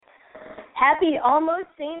Happy almost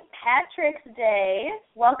St. Patrick's Day.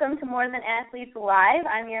 Welcome to More Than Athletes Live.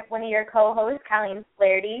 I'm one of your co-hosts, Colleen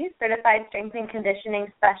Flaherty, certified strength and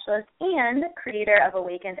conditioning specialist and creator of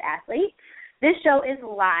Awakened Athlete. This show is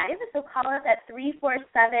live, so call us at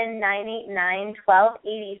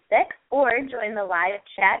 347-989-1286 or join the live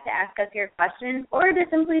chat to ask us your questions or to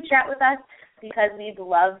simply chat with us because we'd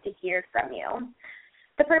love to hear from you.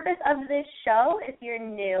 The purpose of this show, if you're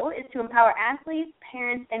new, is to empower athletes,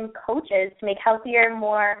 parents, and coaches to make healthier,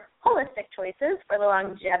 more holistic choices for the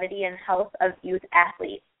longevity and health of youth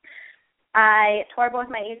athletes. I tore both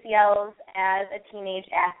my ACLs as a teenage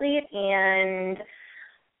athlete, and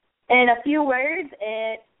in a few words,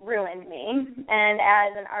 it ruined me. And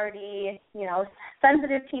as an already,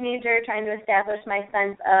 sensitive teenager trying to establish my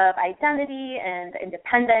sense of identity and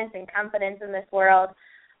independence and confidence in this world,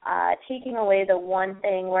 taking away the one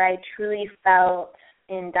thing where I truly felt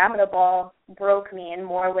indomitable broke me in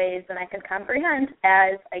more ways than I could comprehend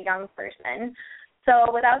as a young person.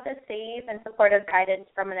 So without the safe and supportive guidance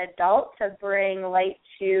from an adult to bring light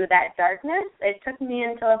to that darkness, it took me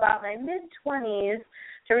until about my mid-20s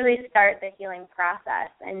to really start the healing process.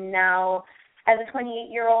 And now, as a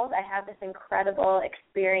 28-year-old, I have this incredible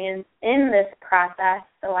experience in this process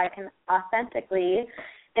so I can authentically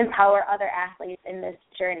empower other athletes in this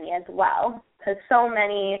journey as well. Because so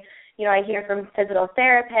many, I hear from physical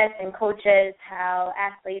therapists and coaches how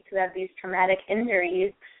athletes who have these traumatic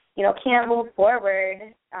injuries, can't move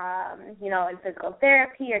forward, in physical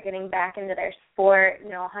therapy or getting back into their sport,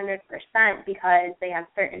 100% because they have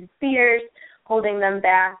certain fears holding them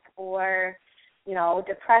back or,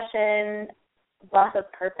 depression, loss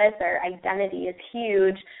of purpose or identity is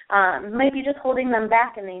huge, might be just holding them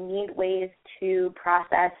back and they need ways to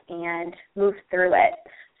process and move through it.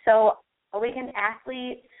 So Awakened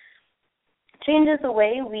Athlete changes the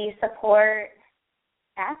way we support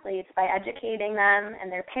athletes by educating them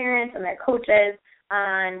and their parents and their coaches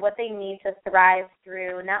on what they need to thrive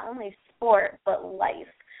through not only sport but life.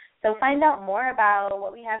 So find out more about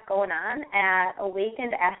what we have going on at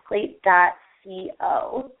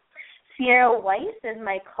awakenedathlete.co. Sierra Weiss is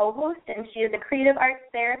my co-host, and she is a creative arts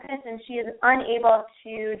therapist, and she is unable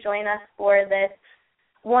to join us for this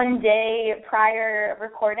one day prior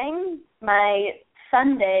recording. My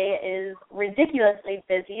Sunday is ridiculously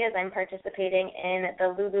busy as I'm participating in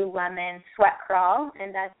the Lululemon Sweat Crawl,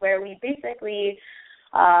 and that's where we basically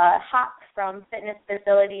hop from fitness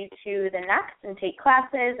facility to the next and take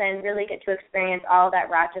classes and really get to experience all that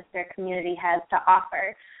Rochester community has to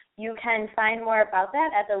offer. You can find more about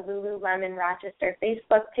that at the Lululemon Rochester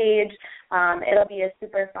Facebook page. It'll be a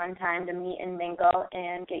super fun time to meet and mingle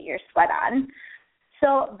and get your sweat on.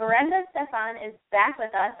 So Brenda Steffon is back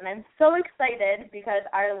with us, and I'm so excited because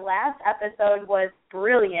our last episode was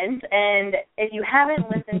brilliant. And if you haven't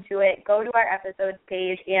listened to it, go to our episodes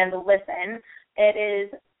page and listen. It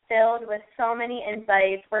is filled with so many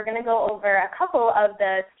insights. We're going to go over a couple of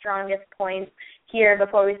the strongest points here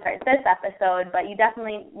before we start this episode, but you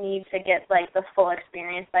definitely need to get the full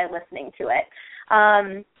experience by listening to it.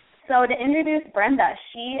 So to introduce Brenda,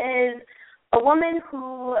 she is a woman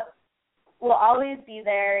who will always be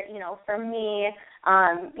there, for me.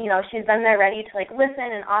 She's been there ready to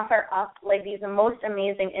listen and offer up these most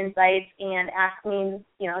amazing insights and ask me,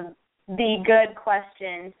 the good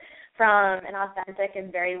questions from an authentic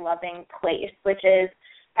and very loving place, which is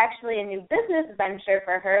actually a new business venture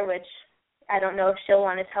for her, which I don't know if she'll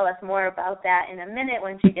want to tell us more about that in a minute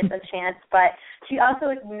when she gets a chance, but she also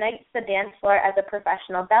ignites the dance floor as a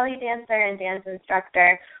professional belly dancer and dance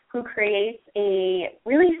instructor who creates a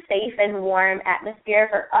really safe and warm atmosphere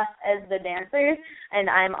for us as the dancers, and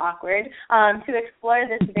I'm awkward, to explore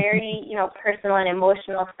this very, personal and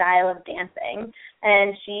emotional style of dancing.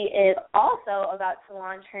 And she is also about to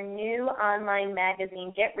launch her new online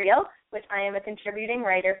magazine, Get Real, which I am a contributing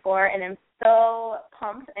writer for, and I'm so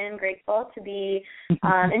pumped and grateful to be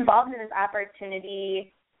involved in this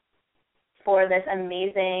opportunity for this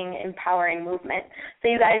amazing, empowering movement. So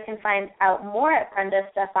you guys can find out more at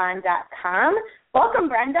brendasteffon.com. Welcome,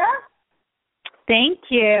 Brenda. Thank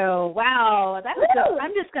you. Wow, that was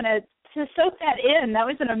I'm just going to soak that in. That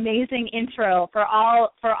was an amazing intro for all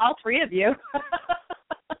three of you.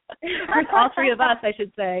 All three of us, I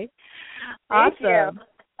should say. Thank Awesome. You.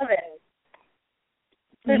 Love it.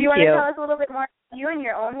 So do you want to tell us a little bit more about you in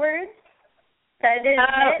your own words?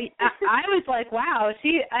 I was like, wow,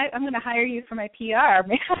 I'm going to hire you for my PR.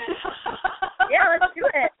 Yeah, let's do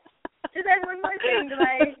it. Just add one more thing to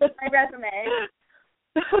my resume.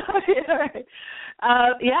 That's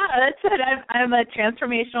it. I'm a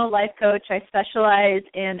transformational life coach. I specialize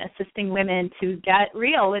in assisting women to get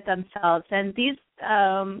real with themselves. And these,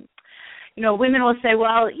 women will say,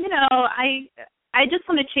 well, I just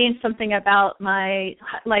want to change something about my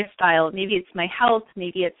lifestyle. Maybe it's my health,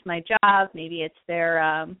 maybe it's my job, maybe it's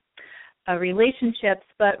their relationships.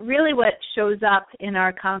 But really what shows up in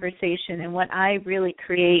our conversation and what I really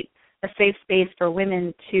create a safe space for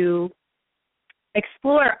women to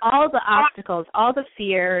explore all the obstacles, all the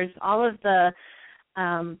fears, all of the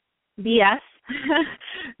BS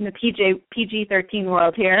in the PG-13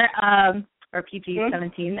 world here, or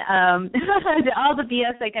PG-17, all the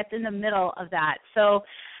BS that gets in the middle of that. So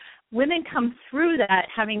women come through that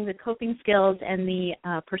having the coping skills and the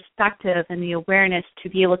perspective and the awareness to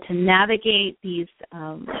be able to navigate these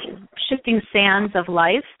shifting sands of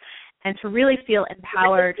life and to really feel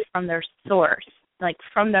empowered from their source, like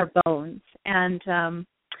from their bones. And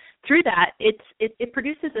through that, it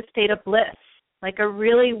produces a state of bliss, like a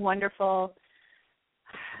really wonderful,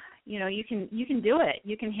 you can do it.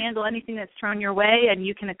 You can handle anything that's thrown your way, and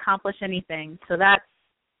you can accomplish anything. So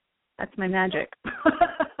that's my magic.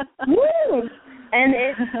 Woo! And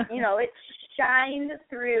it shined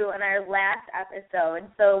through in our last episode.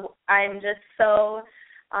 So I'm just so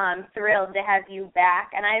thrilled to have you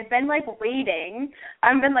back. And I've been waiting.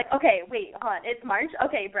 I've been okay, wait, hold on. It's March.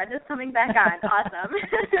 Okay, Brenda's coming back on. Awesome.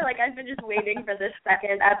 I've been just waiting for this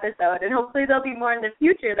second episode, and hopefully there'll be more in the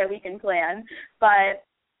future that we can plan. But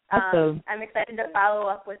I'm excited to follow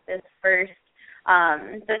up with this first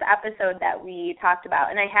this episode that we talked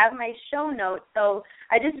about. And I have my show notes, so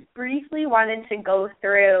I just briefly wanted to go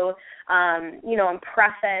through, and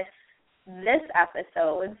preface this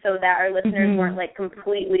episode so that our listeners weren't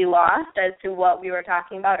completely lost as to what we were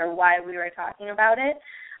talking about or why we were talking about it.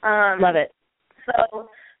 Love it. So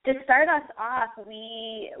to start us off,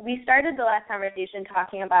 we started the last conversation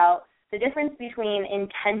talking about the difference between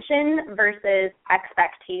intention versus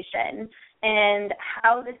expectation and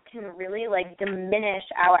how this can really diminish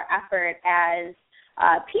our effort as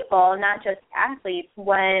people, not just athletes,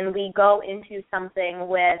 when we go into something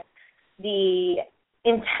with the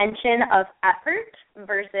intention of effort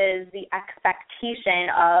versus the expectation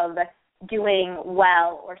of doing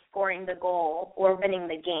well or scoring the goal or winning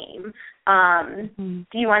the game.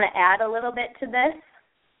 Do you want to add a little bit to this?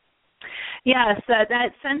 Yes, that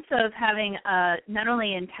sense of having not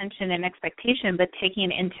only intention and expectation, but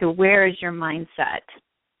taking it into where is your mindset.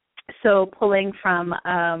 So pulling from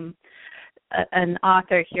an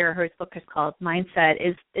author here, whose book is called Mindset,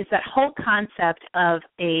 is that whole concept of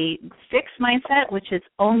a fixed mindset, which is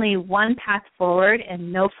only one path forward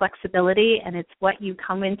and no flexibility, and it's what you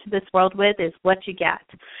come into this world with is what you get.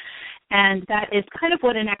 And that is kind of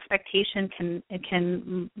what an expectation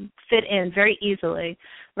can fit in very easily,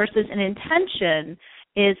 versus an intention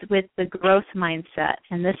is with the growth mindset.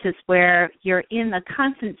 And this is where you're in the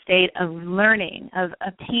constant state of learning, of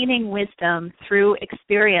obtaining wisdom through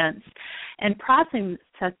experience and processing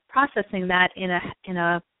that in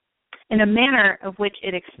a manner of which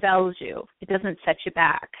it excels you. It doesn't set you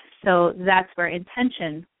back. So that's where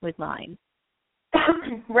intention would lie.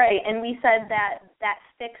 Right, and we said that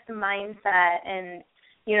fixed mindset and,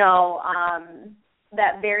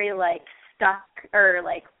 that very, stuck or,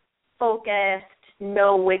 focused,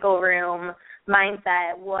 no wiggle room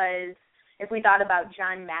mindset was, if we thought about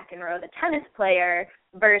John McEnroe, the tennis player,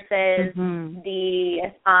 versus the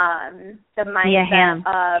mindset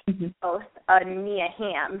of both Mia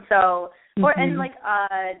Hamm. So, and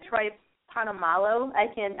Troy Polamalu,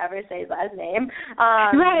 I can't ever say his last name.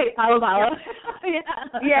 Right, Polamalu.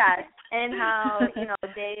 Yeah, and how,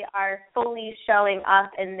 they are fully showing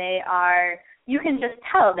up, and you can just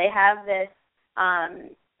tell they have this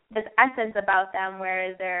essence about them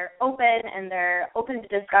where they're open and they're open to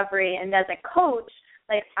discovery. And as a coach,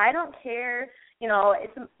 I don't care,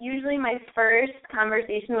 it's usually my first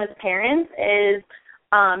conversation with parents is,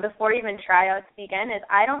 before even tryouts begin, is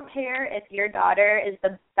I don't care if your daughter is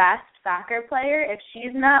the best soccer player. If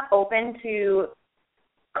she's not open to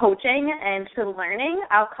coaching and to learning,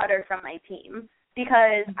 I'll cut her from my team,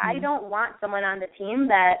 because I don't want someone on the team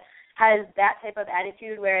that has that type of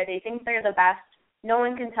attitude where they think they're the best. No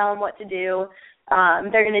one can tell them what to do.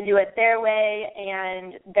 They're going to do it their way,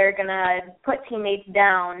 and they're going to put teammates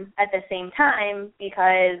down at the same time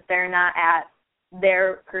because they're not at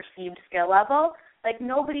their perceived skill level.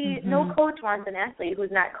 No coach wants an athlete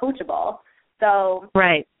who's not coachable. So,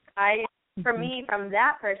 right. For me, from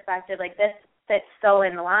that perspective, this fits so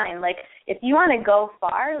in line. If you want to go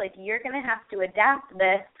far, you're going to have to adapt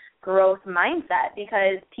this growth mindset,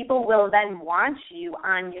 because people will then want you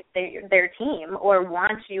on their team or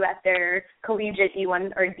want you at their collegiate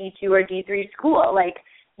D1 or D2 or D3 school.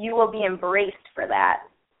 You will be embraced for that.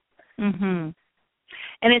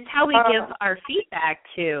 And it's how we give our feedback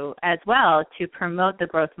to as well to promote the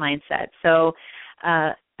growth mindset. So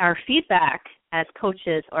our feedback as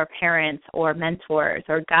coaches or parents or mentors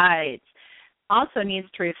or guides also needs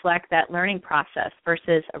to reflect that learning process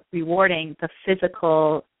versus rewarding the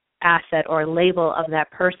physical asset or label of that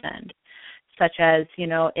person, such as,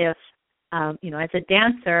 if, as a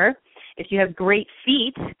dancer, if you have great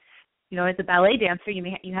feet, as a ballet dancer, you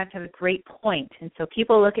have to have a great point. And so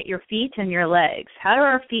people look at your feet and your legs. How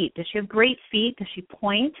are her feet? Does she have great feet? Does she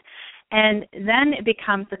point? And then it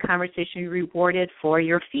becomes the conversation rewarded for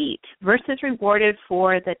your feet versus rewarded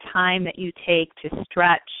for the time that you take to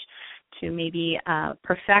stretch, to maybe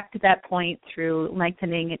perfect that point through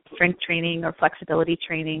lengthening, strength training, or flexibility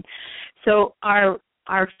training. So our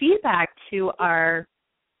feedback to our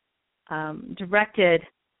directed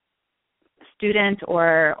student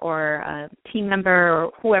or team member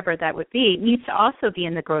or whoever that would be needs to also be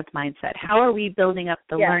in the growth mindset. How are we building up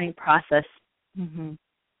the learning process? Mm-hmm.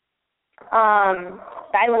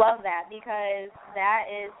 I love that, because that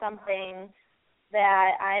is something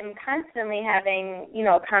that I'm constantly having,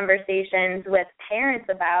 conversations with parents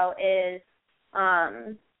about is,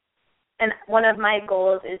 and one of my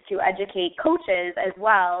goals is to educate coaches as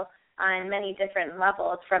well on many different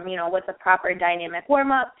levels, from, what's a proper dynamic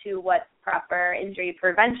warm-up to what's proper injury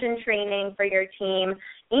prevention training for your team.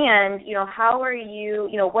 And, how are you,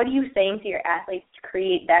 what are you saying to your athletes to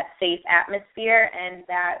create that safe atmosphere and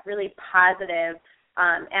that really positive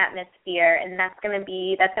atmosphere? And that's going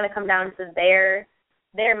to come down to their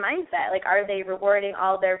mindset. Like, are they rewarding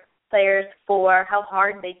all their players for how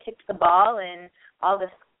hard they kicked the ball and all the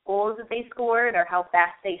goals that they scored or how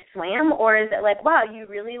fast they swam? Or is it like, wow, you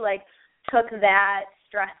really took that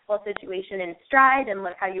stressful situation in stride and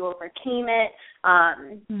look how you overcame it,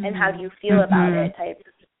 and how do you feel about it type.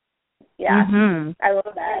 Yeah. Mm-hmm. I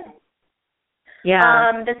love that.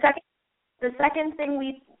 Yeah. The second thing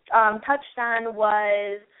we touched on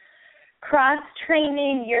was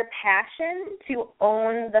cross-training your passion to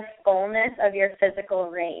own the fullness of your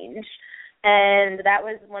physical range. And that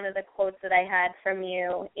was one of the quotes that I had from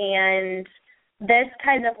you. And this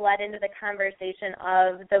kind of led into the conversation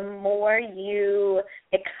of the more you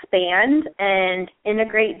expand and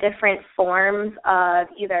integrate different forms of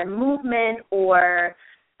either movement or,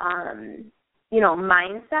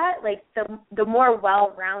 mindset, like the more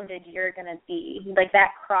well-rounded you're going to be, like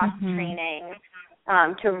that cross-training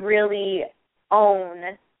to really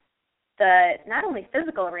own the not only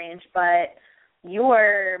physical range, but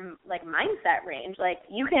your mindset range. Like,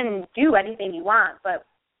 you can do anything you want, but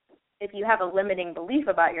if you have a limiting belief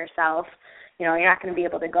about yourself, you're not going to be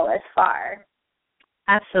able to go as far.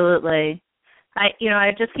 Absolutely.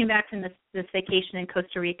 I just came back from this vacation in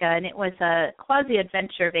Costa Rica, and it was a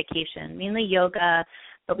quasi-adventure vacation, mainly yoga,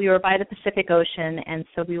 but we were by the Pacific Ocean, and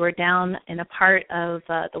so we were down in a part of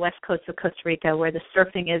the west coast of Costa Rica where the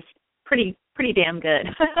surfing is pretty damn good.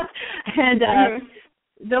 And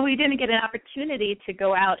though we didn't get an opportunity to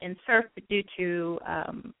go out and surf due to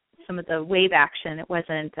some of the wave action, it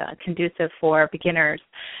wasn't conducive for beginners.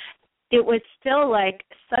 It was still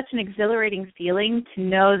such an exhilarating feeling to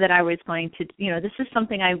know that I was going to, this is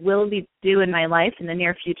something I will do in my life in the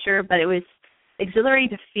near future, but it was exhilarating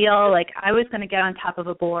to feel like I was going to get on top of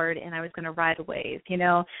a board and I was going to ride a wave,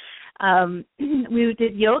 We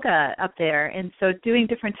did yoga up there, and so doing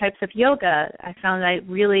different types of yoga, I found I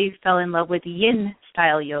really fell in love with yin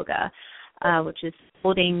style yoga, which is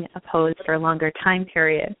holding a pose for a longer time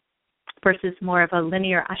period, versus more of a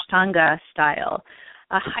linear Ashtanga style.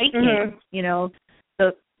 Hiking,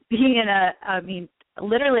 so being in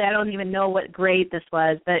literally I don't even know what grade this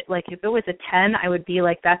was, but if it was a 10, I would be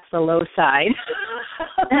that's the low side.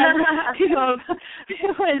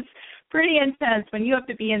 It was pretty intense when you have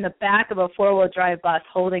to be in the back of a 4-wheel drive bus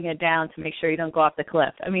holding it down to make sure you don't go off the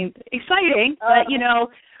cliff. Exciting, but,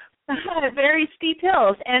 very steep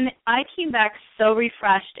hills. And I came back so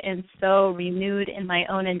refreshed and so renewed in my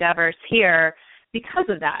own endeavors here because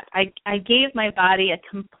of that. I gave my body a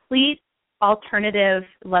complete alternative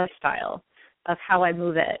lifestyle of how I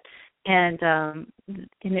move it. And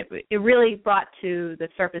it really brought to the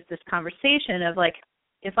surface this conversation of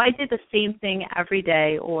if I did the same thing every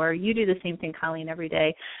day, or you do the same thing, Colleen, every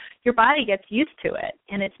day, your body gets used to it,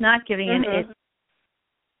 and it's not giving it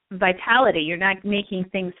vitality. You're not making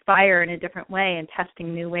things fire in a different way and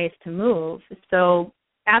testing new ways to move. So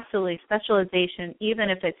absolutely, specialization,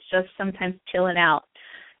 even if it's just sometimes chilling out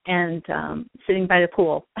and sitting by the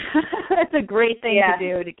pool. That's a great thing to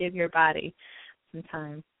do to give your body some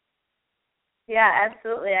time. Yeah,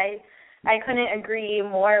 absolutely. I couldn't agree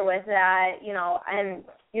more with that.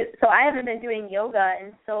 So I haven't been doing yoga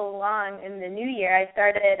in so long. In the new year, I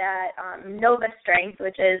started at Nova Strength,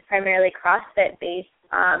 which is primarily CrossFit based,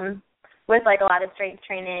 with like a lot of strength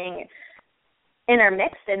training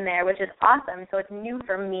intermixed in there, which is awesome. So it's new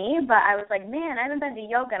for me, but I was like, man, I haven't been to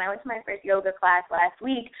yoga, and I went to my first yoga class last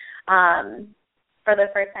week for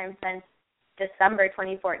the first time since December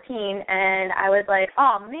 2014, and I was like,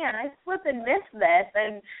 oh man, I flipped and missed this.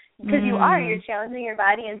 And because you're challenging your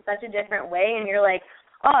body in such a different way, and you're like,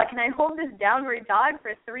 oh, can I hold this downward dog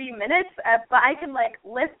for 3 minutes? But I can like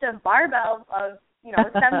lift a barbell of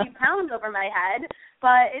 70 pounds over my head.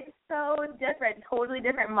 But it's so different, totally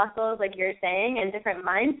different muscles, like you're saying, and different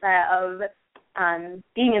mindset of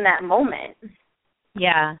being in that moment.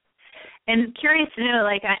 Yeah. And curious to know,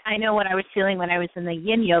 like, I know what I was feeling when I was in the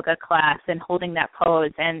yin yoga class and holding that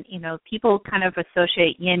pose. And, people kind of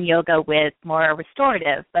associate yin yoga with more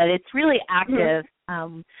restorative, but it's really active,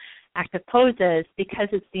 active poses because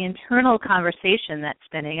it's the internal conversation that's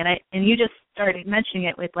spinning. And you just started mentioning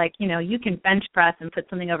it with, like, you can bench press and put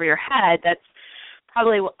something over your head. That's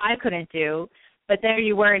probably what I couldn't do. But there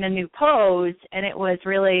you were in a new pose, and it was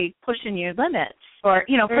really pushing your limits or,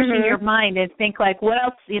 pushing your mind and think like, what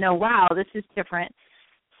else, wow, this is different.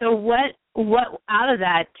 So what out of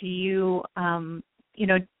that do you,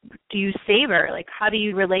 do you savor? Like, how do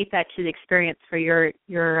you relate that to the experience for your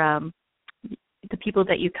the people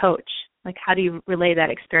that you coach? Like, how do you relay that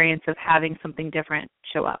experience of having something different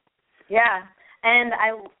show up? Yeah. And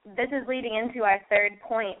this is leading into our third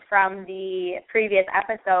point from the previous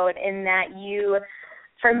episode, in that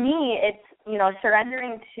for me, it's,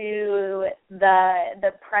 surrendering to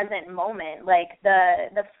the present moment, like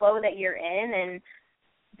the flow that you're in, and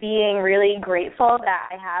being really grateful that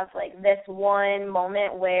I have like this one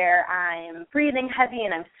moment where I'm breathing heavy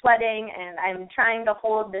and I'm sweating and I'm trying to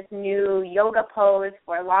hold this new yoga pose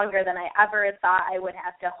for longer than I ever thought I would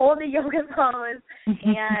have to hold a yoga pose.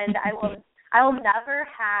 And I will never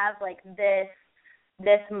have like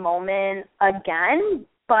this moment again,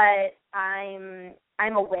 but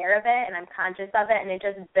I'm aware of it and I'm conscious of it, and it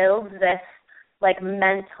just builds this like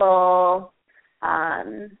mental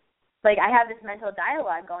like I have this mental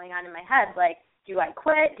dialogue going on in my head, like, do I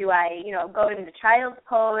quit? Do I, go into child's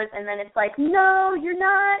pose? And then it's like, no, you're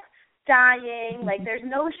not dying. Like, there's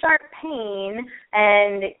no sharp pain.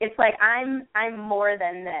 And it's like, I'm more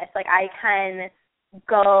than this. Like, I can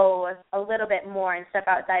go a little bit more and step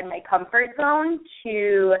outside my comfort zone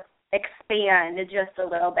to expand just a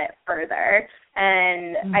little bit further.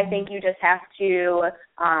 And I think you just have to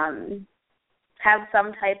have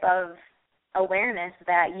some type of awareness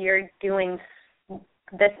that you're doing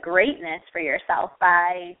this greatness for yourself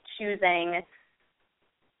by choosing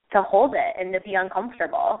to hold it and to be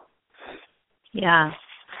uncomfortable. Yeah.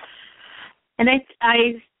 And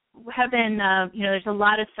I have been, there's a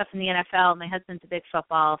lot of stuff in the NFL. My husband's a big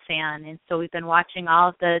football fan, and so we've been watching all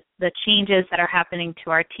of the changes that are happening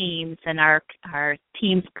to our teams and our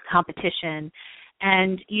team's competition.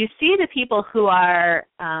 And you see the people who are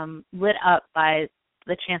lit up by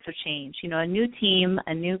the chance of change, a new team,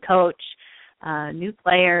 a new coach, new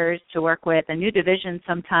players to work with, a new division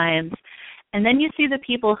sometimes. And then you see the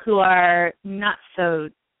people who are not so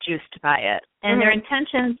juiced by it. And their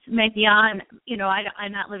intentions may be on,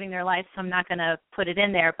 I'm not living their life, so I'm not going to put it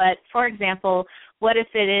in there. But, for example, what if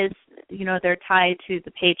it is, they're tied to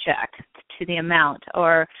the paycheck, to the amount,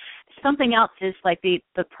 or something else is like the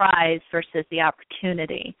prize versus the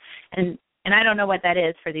opportunity. And I don't know what that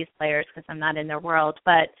is for these players because I'm not in their world,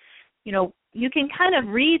 but, you can kind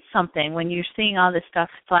of read something when you're seeing all this stuff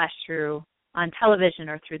flash through on television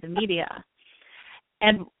or through the media.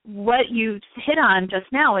 And what you hit on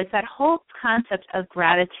just now is that whole concept of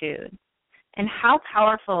gratitude and how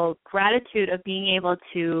powerful gratitude of being able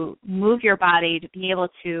to move your body, to be able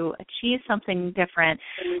to achieve something different,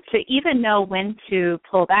 to even know when to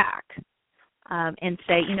pull back. And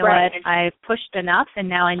say, what, I've pushed enough and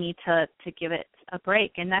now I need to give it a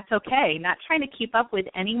break. And that's okay. Not trying to keep up with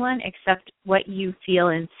anyone except what you feel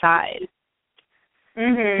inside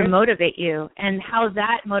to motivate you and how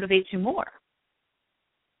that motivates you more.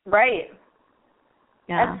 Right.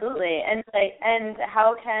 Yeah. Absolutely. And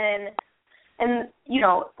how can,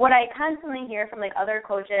 what I constantly hear from like other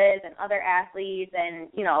coaches and other athletes and,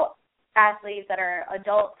 athletes that are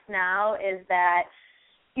adults now is that,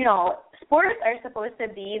 sports are supposed to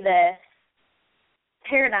be this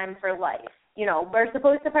paradigm for life. We're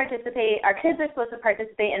supposed to participate, our kids are supposed to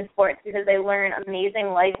participate in sports because they learn amazing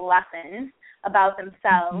life lessons about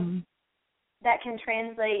themselves that can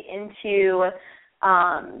translate into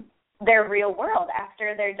their real world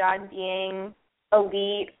after they're done being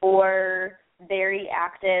elite or very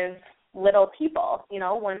active little people. You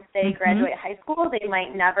know, once they graduate high school, they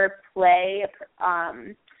might never play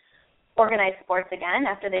organized sports again.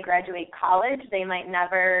 After they graduate college, they might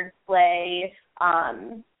never play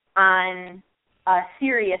on a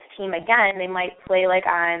serious team again. They might play like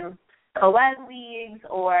on co-ed leagues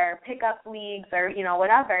or pickup leagues or, you know,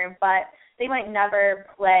 whatever, but they might never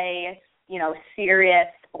play, you know, serious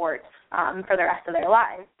sports for the rest of their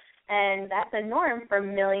lives. And that's a norm for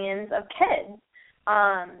millions of kids.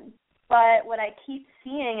 But what I keep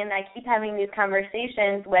seeing, and I keep having these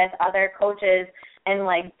conversations with other coaches and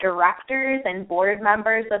like directors and board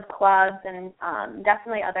members of clubs and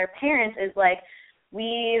definitely other parents, is like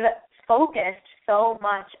we've focused so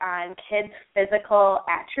much on kids' physical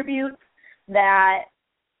attributes that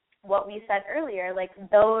what we said earlier, like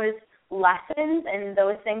those lessons and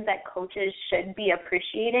those things that coaches should be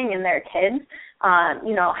appreciating in their kids,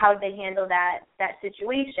 you know, how they handle that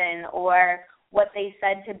situation, or what they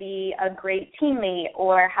said to be a great teammate,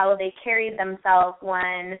 or how they carried themselves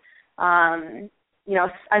when, you know,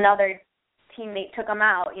 another teammate took them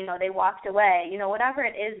out, you know, they walked away, you know, whatever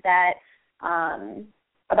it is that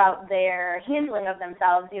about their handling of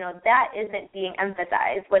themselves, you know, that isn't being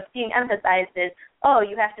emphasized. What's being emphasized is, oh,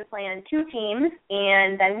 you have to play on 2 teams,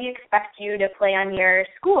 and then we expect you to play on your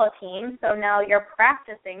school team, so now you're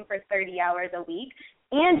practicing for 30 hours a week,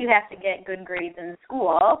 and you have to get good grades in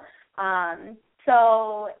school.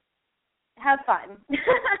 So have fun.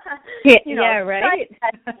 You know, yeah, right?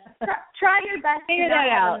 Try your best Figure to that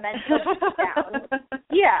have out. a mental down.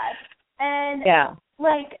 Yeah. And, yeah.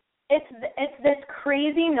 like, it's this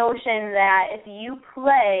crazy notion that if you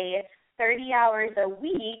play 30 hours a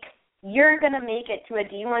week, you're going to make it to a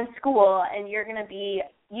D1 school, and you're going to be,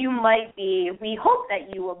 you might be, we hope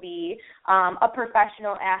that you will be a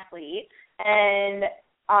professional athlete, and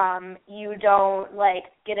you don't, like,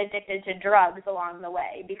 get addicted to drugs along the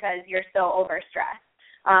way because you're so overstressed.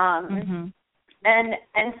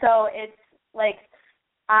 And so it's, like,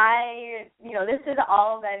 you know, this has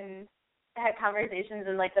all been, had conversations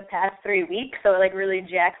in, like, the past 3 weeks, so it, like, really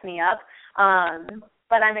jacks me up.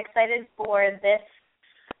 But I'm excited for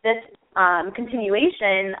this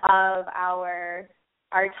continuation of our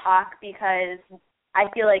talk, because I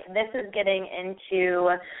feel like this is getting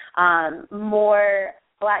into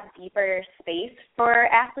a lot deeper space for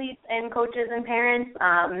athletes and coaches and parents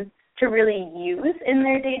to really use in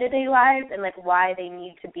their day-to-day lives, and like why they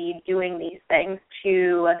need to be doing these things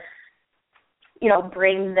to, you know,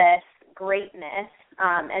 bring this greatness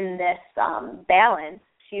and this balance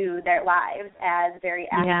to their lives as very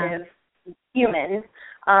active humans.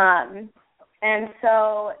 And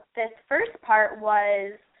so this first part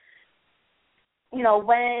was, you know,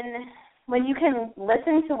 when you can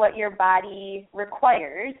listen to what your body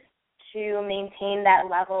requires to maintain that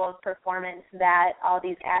level of performance that all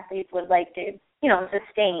these athletes would like to, you know,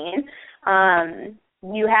 sustain,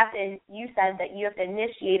 you said that you have to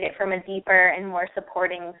initiate it from a deeper and more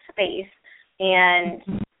supporting space.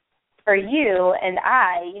 And for you and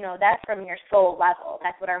I, you know, that's from your soul level.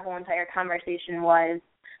 That's what our whole entire conversation was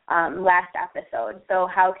last episode. So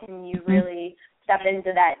how can you really step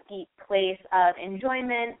into that deep place of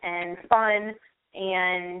enjoyment and fun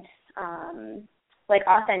and like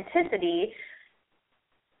authenticity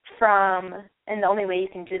and the only way you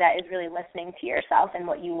can do that is really listening to yourself and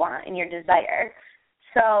what you want and your desire.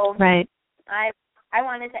 So right. I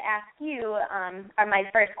wanted to ask you my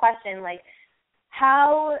first question, like,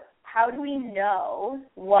 how do we know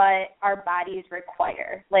what our bodies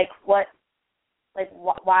require? Why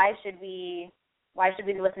should we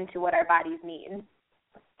listen to what our bodies need?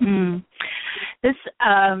 This,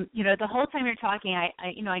 you know, the whole time you're talking,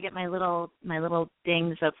 I get my little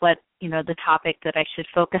dings of what, you know, the topic that I should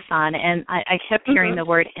focus on, and I kept hearing the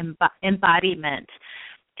word embodiment,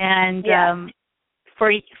 and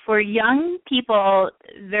for young people,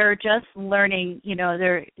 they're just learning, you know,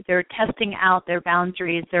 they're testing out their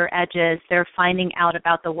boundaries, their edges, they're finding out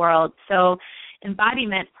about the world. So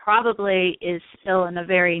embodiment probably is still in a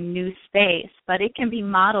very new space, but it can be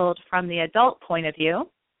modeled from the adult point of view.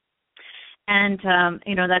 And,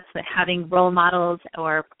 you know, that's having role models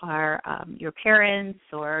or your parents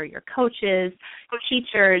or your coaches,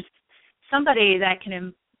 teachers, somebody that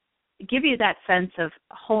can give you that sense of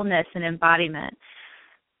wholeness and embodiment.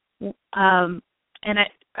 And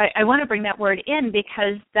I want to bring that word in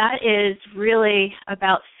because that is really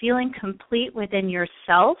about feeling complete within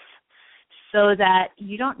yourself so that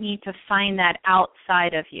you don't need to find that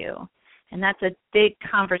outside of you. And that's a big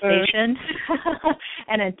conversation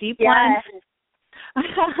and a deep one.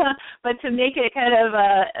 But to make it kind of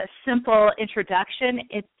a simple introduction,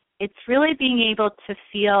 it's really being able to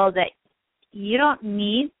feel that you don't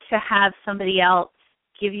need to have somebody else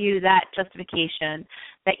give you that justification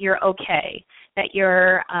that you're okay, that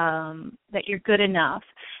you're good enough,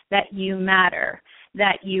 that you matter,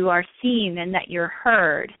 that you are seen and that you're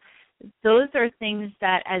heard. Those are things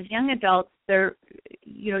that as young adults,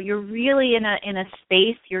 you're really in a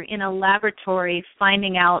space, you're in a laboratory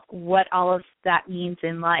finding out what all of that means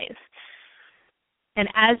in life. And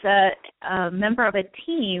as a member of a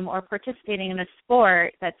team or participating in a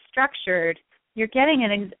sport that's structured, you're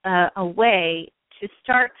getting a way to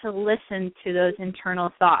start to listen to those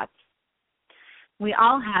internal thoughts. We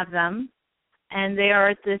all have them, and they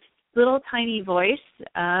are this little tiny voice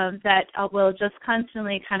that will just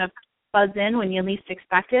constantly kind of buzz in when you least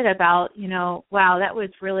expect it about, wow, that was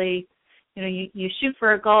really, you shoot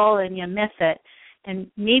for a goal and you miss it.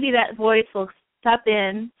 And maybe that voice will step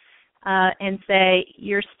in and say,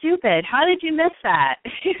 you're stupid. How did you miss that?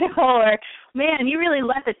 Or, man, you really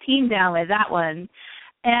let the team down with that one.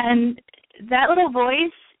 And that little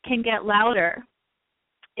voice can get louder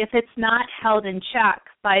if it's not held in check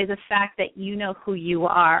by the fact that you know who you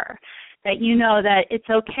are, that you know that it's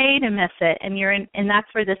okay to miss it, and that's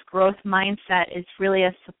where this growth mindset is really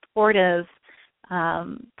a supportive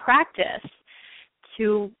practice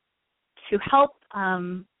to help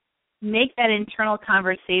make that internal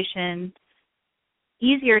conversation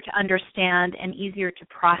easier to understand and easier to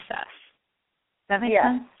process. Does that make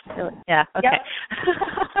sense? Yeah, okay.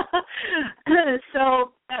 Yep.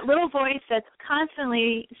 So that little voice that's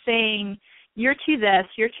constantly saying, you're to this,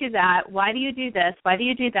 you're to that, why do you do this, why do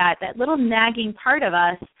you do that, that little nagging part of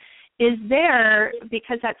us is there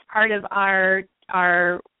because that's part of our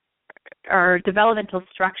developmental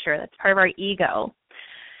structure, that's part of our ego.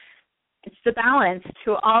 It's the balance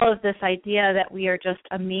to all of this idea that we are just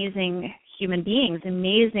amazing human beings,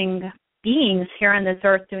 amazing beings here on this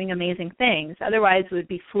earth doing amazing things. Otherwise, we would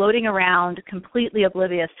be floating around completely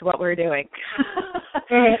oblivious to what we're doing.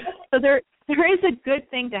 So there is a good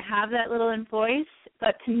thing to have that little voice,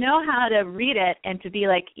 but to know how to read it and to be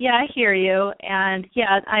like, yeah, I hear you, and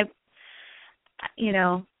yeah, I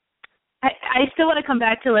still want to come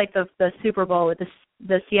back to like the Super Bowl with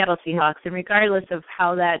the Seattle Seahawks, and regardless of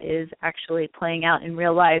how that is actually playing out in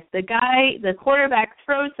real life, the quarterback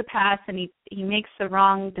throws the pass and he makes the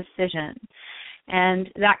wrong decision, and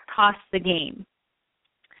that costs the game.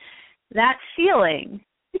 That feeling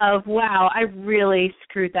of, wow, I really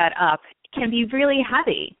screwed that up, can be really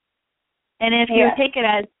heavy. And if you take it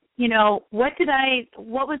as,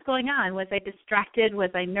 what was going on? Was I distracted? Was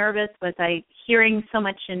I nervous? Was I hearing so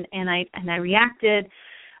much and I reacted?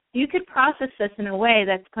 You could process this in a way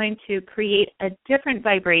that's going to create a different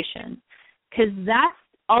vibration, because that's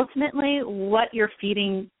ultimately what you're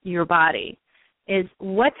feeding your body, is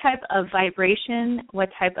what type of vibration, what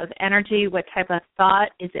type of energy, what type of thought.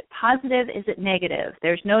 Is it positive? Is it negative?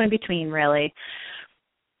 There's no in between, really.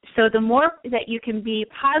 So the more that you can be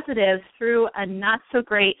positive through a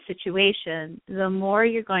not-so-great situation, the more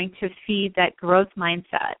you're going to feed that growth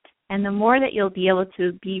mindset, and the more that you'll be able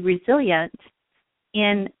to be resilient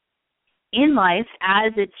in life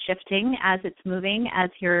as it's shifting, as it's moving,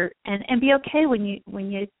 and be okay when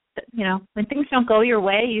things don't go your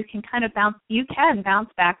way. You can bounce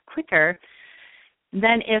back quicker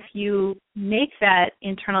than if you make that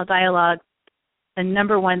internal dialogue the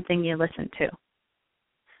number one thing you listen to.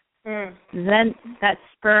 Then that's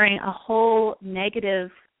spurring a whole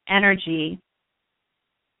negative energy,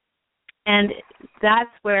 and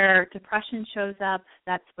that's where depression shows up.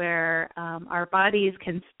 That's where our bodies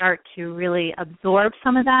can start to really absorb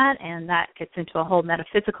some of that, and that gets into a whole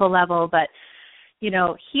metaphysical level. But,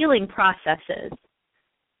 healing processes,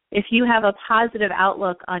 if you have a positive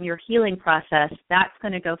outlook on your healing process, that's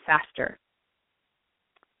going to go faster.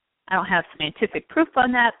 I don't have scientific proof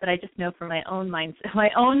on that, but I just know from my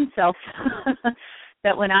own self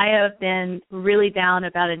that when I have been really down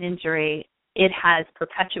about an injury, it has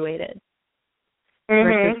perpetuated.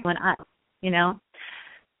 Versus when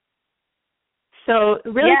So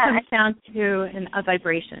it really comes down to a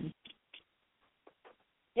vibration.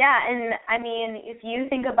 Yeah, and if you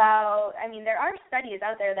think about, there are studies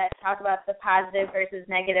out there that talk about the positive versus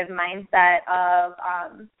negative mindset of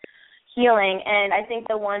healing, and I think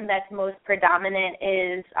the one that's most predominant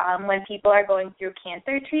is when people are going through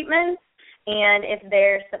cancer treatments, and if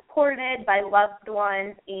they're supported by loved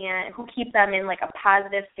ones and who keep them in like a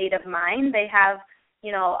positive state of mind, they have,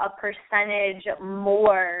 a percentage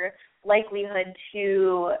more likelihood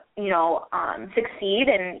to, succeed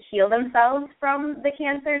and heal themselves from the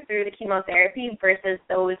cancer through the chemotherapy versus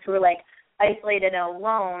those who are like isolated and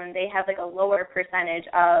alone, they have like a lower percentage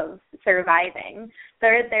of surviving.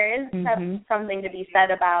 There is something to be said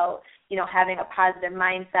about, you know, having a positive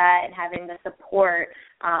mindset and having the support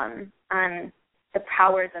on the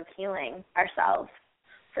powers of healing ourselves,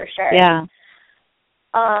 for sure. Yeah.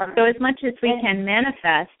 So as much as we can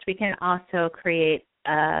manifest, we can also create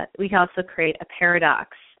a paradox.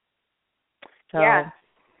 So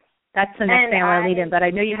that's the next thing I want to lead in, but I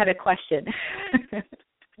know you had a question.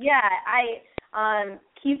 Yeah, I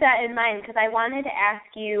keep that in mind, because I wanted to ask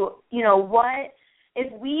you, you know, what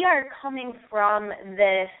if we are coming from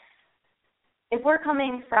this, if we're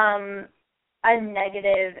coming from a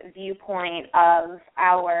negative viewpoint of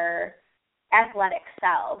our athletic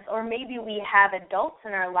selves, or maybe we have adults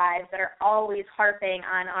in our lives that are always harping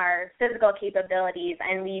on our physical capabilities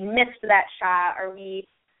and we missed that shot, or we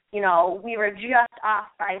were just off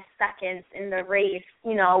by seconds in the race,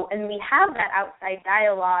 you know, and we have that outside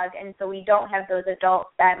dialogue, and so we don't have those adults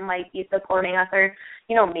that might be supporting us, or,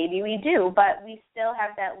 you know, maybe we do, but we still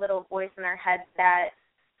have that little voice in our heads that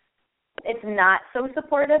it's not so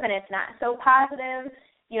supportive and it's not so positive.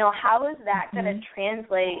 You know, how is that going to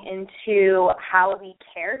translate into how we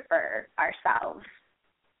care for ourselves?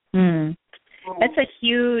 That's a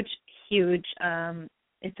huge,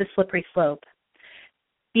 it's a slippery slope.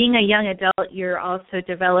 Being a young adult, you're also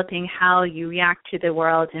developing how you react to the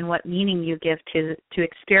world, and what meaning you give to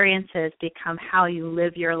experiences become how you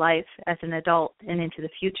live your life as an adult and into the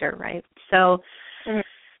future, right? So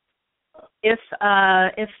if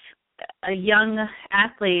a young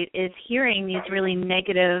athlete is hearing these really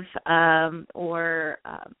negative or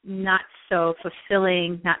not so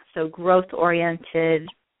fulfilling, not so growth-oriented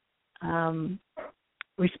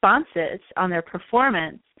responses on their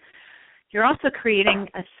performance, you're also creating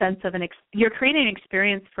a sense of you're creating an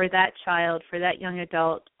experience for that child, for that young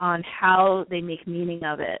adult, on how they make meaning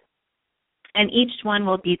of it. And each one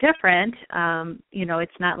will be different. You know,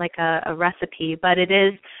 it's not like a recipe, but it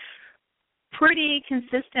is pretty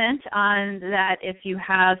consistent on that. If you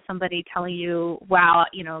have somebody telling you, wow,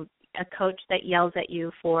 you know, a coach that yells at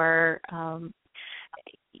you for,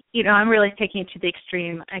 you know, I'm really taking it to the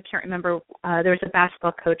extreme. I can't remember. There was a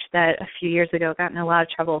basketball coach that a few years ago got in a lot of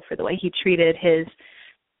trouble for the way he treated his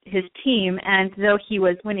team. And though he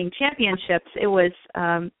was winning championships, it was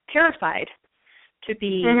terrified to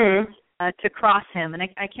be to cross him. And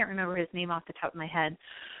I can't remember his name off the top of my head.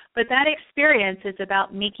 But that experience is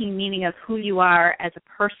about making meaning of who you are as a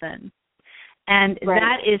person. And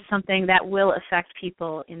that is something that will affect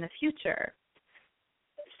people in the future.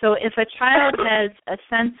 So if a child has a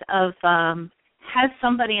sense of, has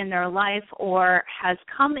somebody in their life or has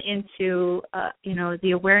come into, you know,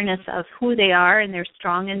 the awareness of who they are and they're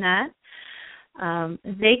strong in that,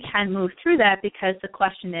 they can move through that, because the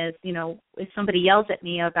question is, you know, if somebody yells at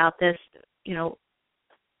me about this, you know,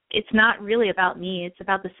 it's not really about me, it's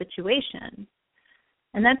about the situation.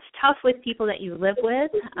 And that's tough with people that you live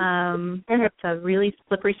with. It's a really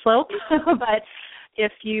slippery slope. But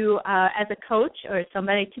if you, as a coach or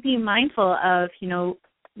somebody, to be mindful of, you know,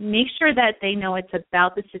 make sure that they know it's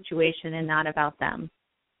about the situation and not about them.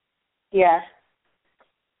 Yeah.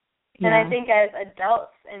 And I think as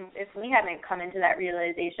adults, and if we haven't come into that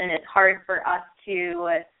realization, it's hard for us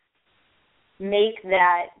to make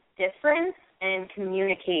that difference and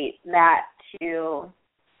communicate that to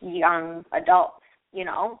young adults, you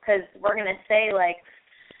know, because we're going to say, like,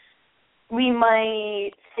 we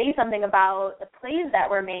might say something about the plays that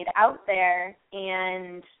were made out there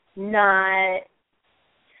and not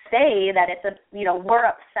say that it's a, you know, we're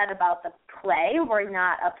upset about the play. We're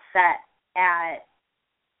not upset at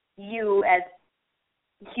you as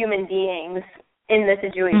human beings in the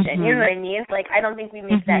situation. You know what I mean? Like, I don't think we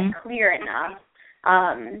make that clear enough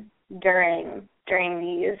during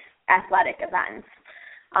these athletic events.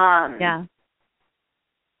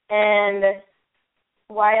 And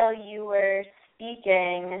while you were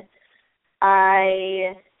speaking,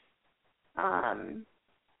 I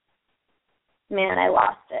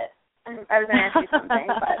lost it. I was going to ask you something,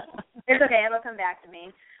 but it's okay. It'll come back to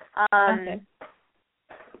me. Okay.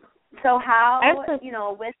 So how, you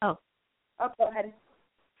know, with... Oh, go ahead.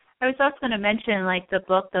 I was also going to mention, like, the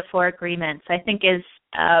book, The Four Agreements, I think is,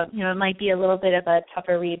 you know, it might be a little bit of a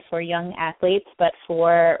tougher read for young athletes, but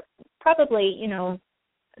for probably, you know,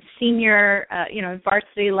 senior, you know,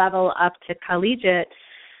 varsity level up to collegiate,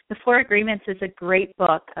 The Four Agreements is a great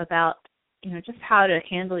book about, you know, just how to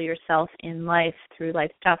handle yourself in life through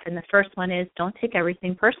life stuff. And the first one is, don't take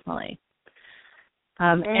everything personally.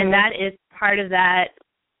 And that is part of that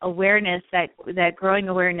awareness, that growing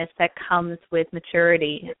awareness that comes with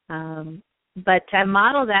maturity. But to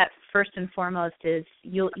model that first and foremost is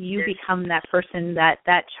you become that person,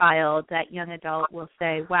 that child, that young adult will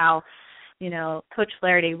say, wow, Coach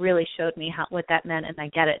Flaherty really showed me what that meant, and I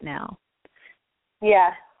get it now.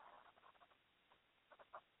 Yeah.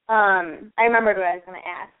 I remembered what I was going to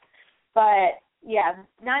ask. But, yeah,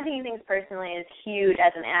 not taking things personally is huge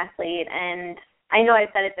as an athlete. And I know I've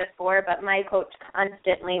said it before, but my coach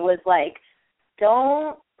constantly was like,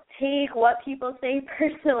 don't take what people say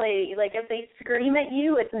personally. Like, if they scream at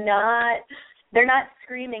you, they're not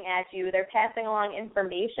screaming at you. They're passing along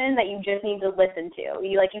information that you just need to listen to.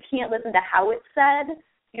 You can't listen to how it's said.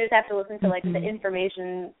 You just have to listen to, the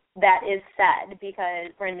information that is said,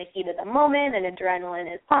 because we're in the heat of the moment and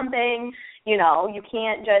adrenaline is pumping. You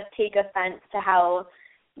can't just take offense to how,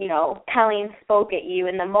 Colleen spoke at you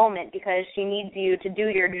in the moment, because she needs you to do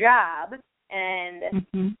your job, and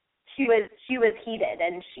she was heated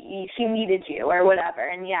and she needed you or whatever.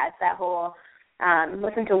 And yeah, it's that whole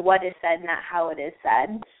listen to what is said, not how it is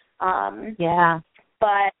said.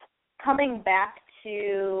 But coming back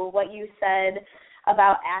to what you said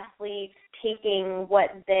about athletes taking what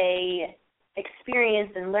they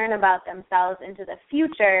experience and learn about themselves into the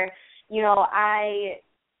future,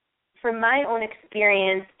 from my own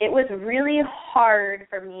experience, it was really hard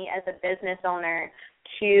for me as a business owner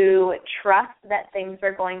to trust that things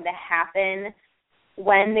were going to happen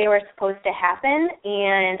when they were supposed to happen,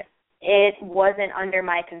 and it wasn't under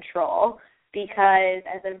my control, because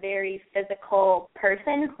as a very physical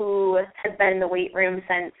person who has been in the weight room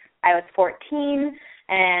since I was 14,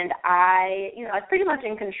 and I was pretty much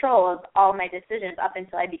in control of all my decisions up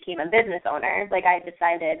until I became a business owner. Like, I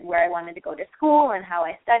decided where I wanted to go to school and how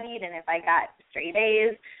I studied, and if I got straight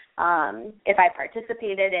A's, if I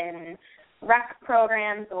participated in rec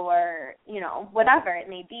programs or, whatever it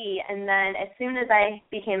may be. And then as soon as I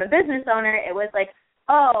became a business owner, it was like,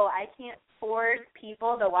 oh, I can't force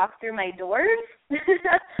people to walk through my doors.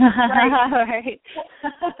 Right.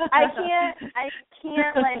 I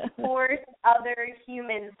can't force other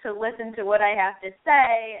humans to listen to what I have to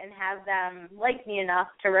say and have them like me enough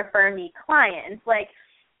to refer me clients.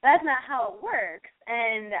 That's not how it works.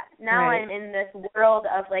 And now I'm in this world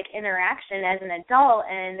of interaction as an adult,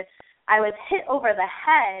 and I was hit over the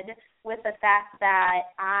head with the fact that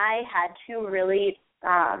I had to really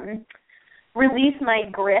release my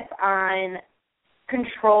grip on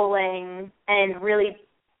controlling and really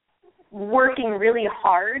working really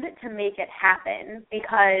hard to make it happen,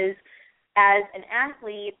 because as an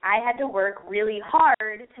athlete, I had to work really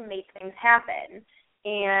hard to make things happen,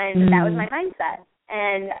 and that was my mindset.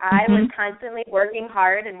 And I was constantly working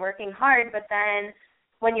hard, but then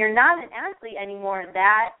when you're not an athlete anymore,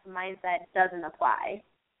 that mindset doesn't apply.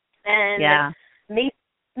 And maybe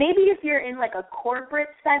if you're in a corporate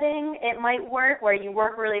setting, it might work, where you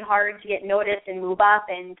work really hard to get noticed and move up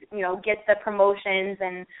and, get the promotions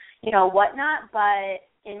and, whatnot. But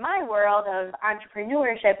in my world of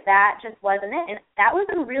entrepreneurship, that just wasn't it. And that was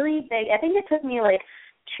a really big, I think it took me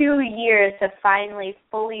 2 years to finally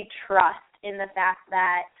fully trust in the fact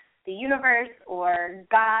that the universe or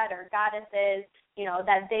God or goddesses,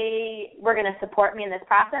 that they were going to support me in this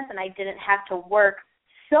process, and I didn't have to work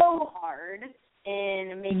so hard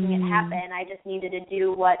in making it happen. I just needed to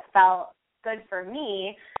do what felt good for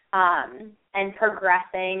me, and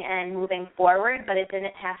progressing and moving forward, but it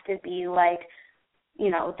didn't have to be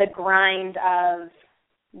the grind of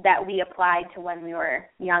that we applied to when we were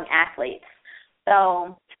young athletes.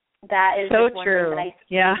 So that is so one true. Thing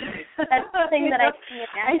that that's the thing that I see in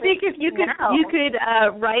athletes. I think if you could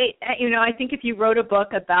write, I think if you wrote a book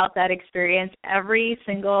about that experience, every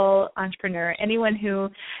single entrepreneur, anyone who,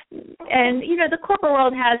 and the corporate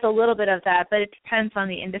world has a little bit of that, but it depends on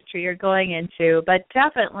the industry you're going into. But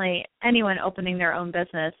definitely anyone opening their own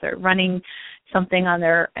business or running something on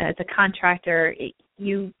as a contractor,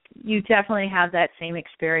 you definitely have that same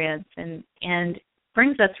experience, and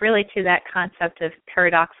brings us really to that concept of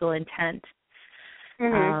paradoxical intent,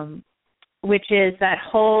 which is that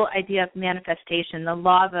whole idea of manifestation, the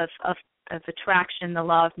law of attraction, the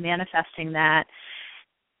law of manifesting that.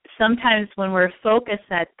 Sometimes when we're focused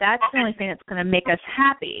that that's the only thing that's going to make us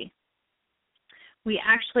happy, we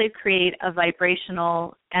actually create a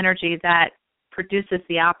vibrational energy that produces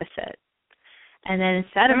the opposite. And then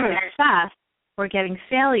instead of success, we're getting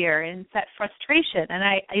failure, and it's that frustration.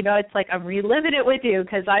 And it's I'm reliving it with you,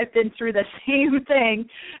 because I've been through the same thing,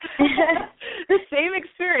 the same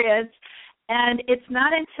experience. And it's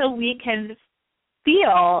not until we can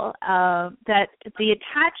feel that the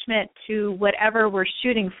attachment to whatever we're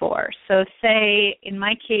shooting for. So say, in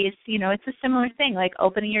my case, it's a similar thing, like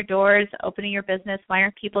opening your doors, opening your business. Why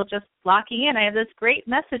aren't people just flocking in? I have this great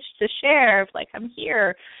message to share, I'm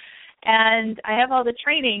here. and I have all the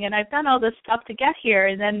training, and I've done all this stuff to get here,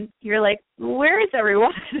 and then you're like, where is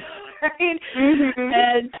everyone? Right? Mm-hmm.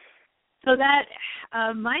 And so that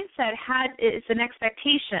mindset is an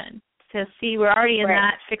expectation. To see, we're already in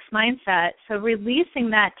that fixed mindset. So releasing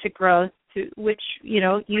that to growth, which,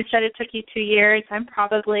 you said it took you 2 years. I'm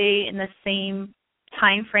probably in the same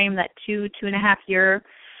time frame, that 2.5 year.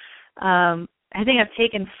 I think I've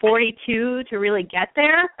taken 42 to really get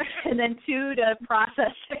there, and then 2 to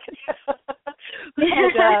process it.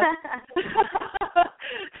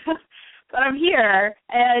 But I'm here.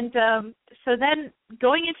 And so then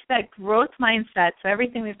going into that growth mindset, so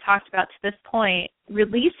everything we've talked about to this point,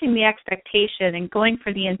 releasing the expectation and going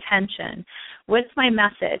for the intention. What's my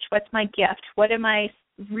message? What's my gift? What am I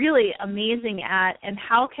really amazing at? And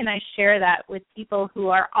how can I share that with people who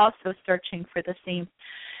are also searching for the same?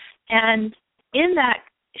 And in that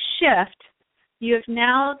shift, you have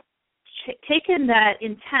now taken that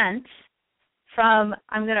intent from,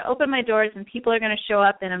 I'm going to open my doors and people are going to show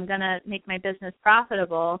up and I'm going to make my business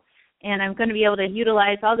profitable, and I'm going to be able to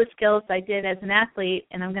utilize all the skills I did as an athlete,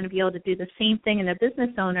 and I'm going to be able to do the same thing in a business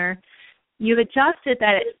owner. You've adjusted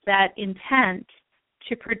that intent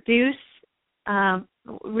to produce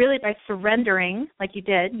really by surrendering, like you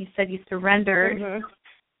did. You said you surrendered. Mm-hmm.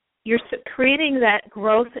 You're creating that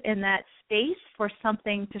growth in that space for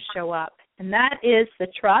something to show up, and that is the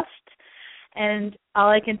trust. And all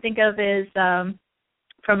I can think of is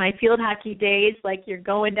from my field hockey days, like you're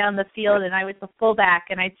going down the field and I was the fullback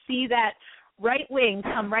and I'd see that right wing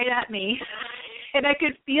come right at me and I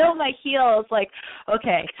could feel my heels like,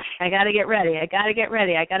 okay, I got to get ready. I got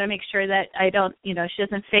to make sure that I don't, she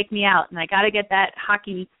doesn't fake me out, and I got to get that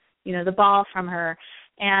hockey, the ball from her.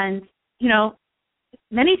 And,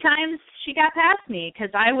 many times she got past me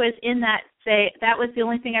because I was in that was the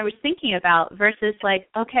only thing I was thinking about, versus like,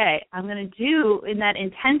 okay, I'm going to do in that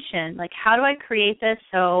intention, like, how do I create this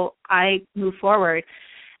so I move forward?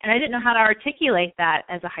 And I didn't know how to articulate that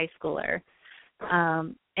as a high schooler.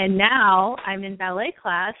 And now I'm in ballet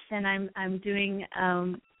class and I'm doing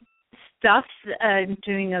stuff,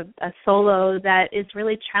 doing a solo that is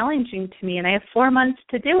really challenging to me, and I have 4 months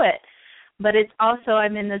to do it. But it's also,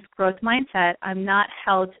 I'm in this growth mindset. I'm not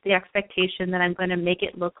held to the expectation that I'm going to make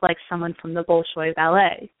it look like someone from the Bolshoi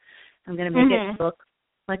Ballet. I'm going to make it look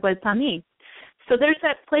like what's on me. So there's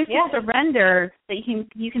that place of surrender that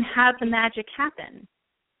you can have the magic happen,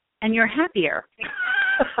 and you're happier.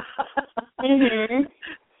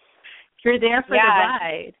 You're there for the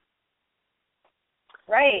ride.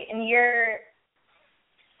 Right, and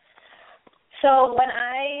so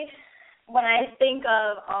when I think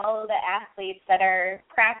of all of the athletes that are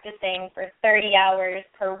practicing for 30 hours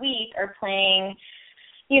per week or playing,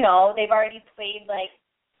 they've already played like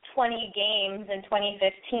 20 games in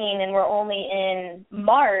 2015 and we're only in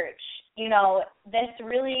March, this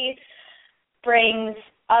really brings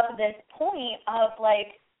up this point of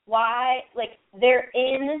like, why, like, they're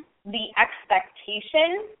in the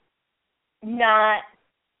expectation, not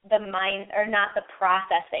the mind, or not the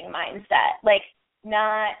processing mindset, like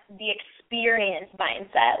not the experience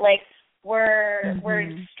mindset. Like we're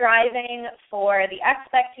striving for the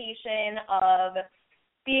expectation of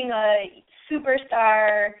being a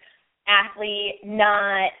superstar athlete,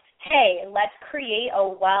 not, hey, let's create a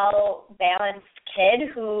well-balanced kid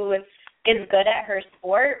who is good at her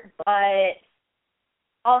sport but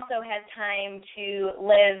also has time to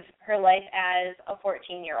live her life as a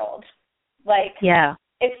 14-year-old. Like,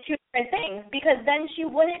 it's two different things, because then she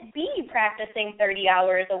wouldn't be practicing 30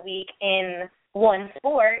 hours a week in one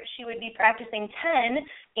sport. She would be practicing 10,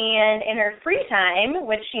 and in her free time,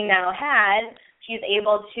 which she now has, she's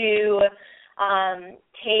able to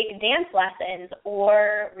take dance lessons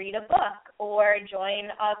or read a book or join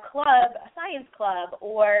a club, a science club,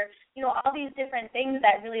 or, all these different things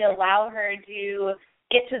that really allow her to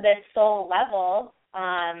get to this soul level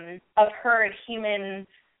of her human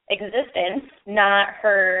existence, not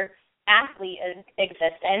her athlete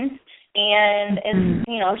existence, and is,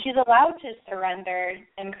 she's allowed to surrender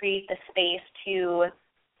and create the space to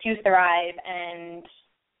thrive, and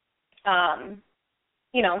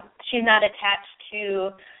she's not attached to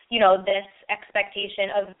this expectation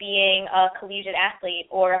of being a collegiate athlete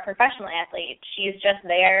or a professional athlete. She's just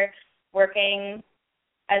there working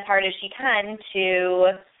as hard as she can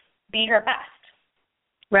to be her best.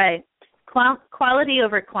 Right. Quality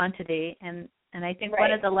over quantity, and I think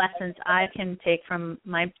one of the lessons I can take from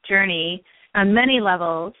my journey on many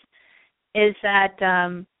levels is that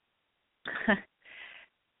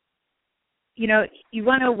you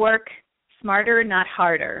want to work smarter, not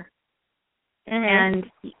harder. And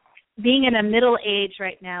being in a middle age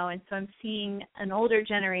right now, and so I'm seeing an older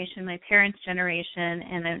generation, my parents' generation,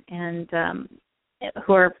 and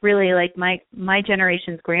who are really like my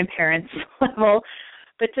generation's grandparents level,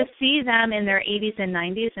 but to see them in their 80s and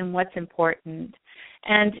 90s and what's important.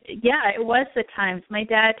 And yeah, it was the times. My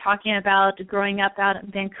dad talking about growing up out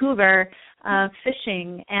in Vancouver,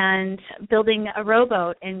 fishing and building a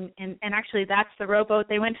rowboat, and actually that's the rowboat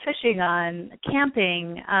they went fishing on,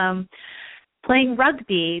 camping, playing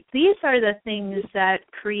rugby. These are the things that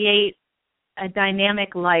create a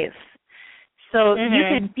dynamic life. So you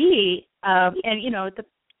can be, and you know,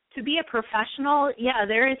 to be a professional, yeah,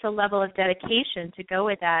 there is a level of dedication to go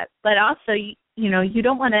with that, but also you know, you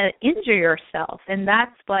don't want to injure yourself, and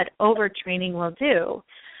that's what overtraining will do.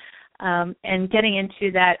 And getting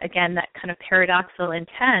into that, again, that kind of paradoxical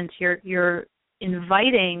intent, you're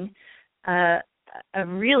inviting a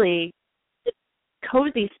really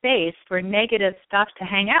cozy space for negative stuff to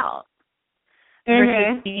hang out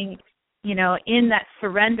versus being, you know, in that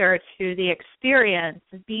surrender to the experience,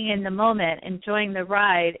 being in the moment, enjoying the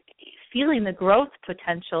ride, feeling the growth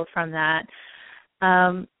potential from that.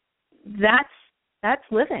 That's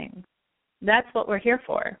living. That's what we're here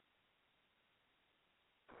for.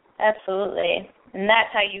 Absolutely. And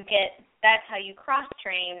that's how you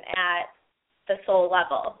cross-train at the soul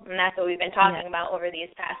level. And that's what we've been talking about over these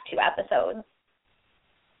past 2 episodes.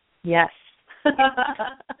 Yes.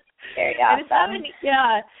 Very awesome. And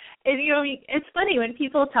and, you know, it's funny when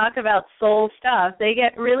people talk about soul stuff, they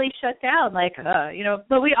get really shut down, like, you know,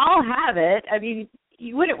 but we all have it. I mean,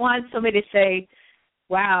 you wouldn't want somebody to say,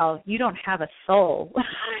 wow, you don't have a soul. You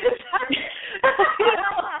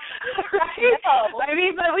know, right? No. I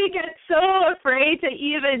mean, but we get so afraid to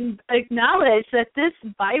even acknowledge that this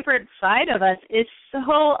vibrant side of us is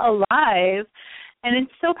so alive, and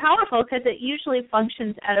it's so powerful because it usually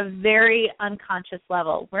functions at a very unconscious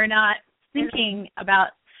level. We're not thinking about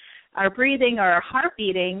our breathing or our heart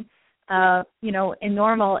beating, you know, in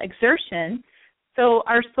normal exertion. So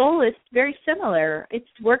our soul is very similar. It's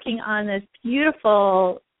working on this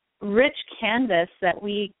beautiful, rich canvas that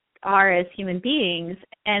we are as human beings,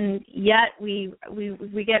 and yet we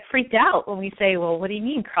get freaked out when we say, well, what do you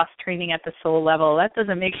mean cross-training at the soul level? That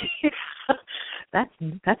doesn't make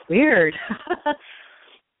that's weird.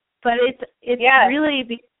 But it's really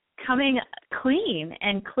becoming clean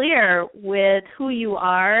and clear with who you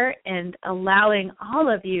are and allowing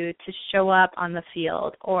all of you to show up on the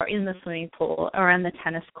field or in the swimming pool or on the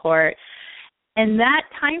tennis court. And that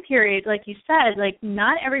time period, like you said, like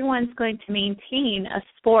not everyone's going to maintain a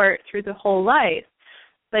sport through the whole life,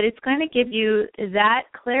 but it's going to give you that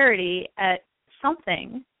clarity at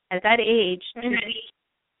something at that age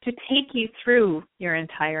to take you through your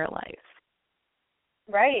entire life.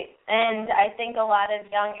 Right. And I think a lot of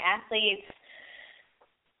young athletes,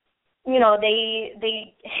 you know, they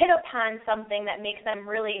hit upon something that makes them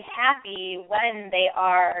really happy when they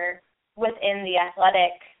are within the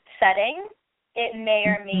athletic setting. It may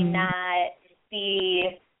or may not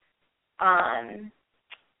be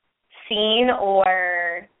seen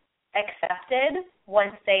or accepted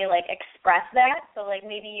once they, like, express that. So, like,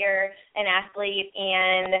 maybe you're an athlete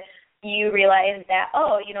and you realize that,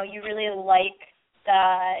 oh, you know, you really like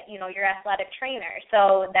your athletic trainer.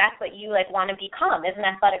 So that's what you, like, want to become, is an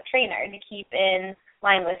athletic trainer to keep in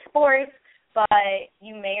line with sports, but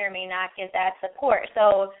you may or may not get that support.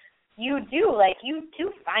 So you do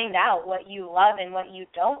find out what you love and what you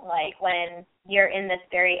don't like when you're in this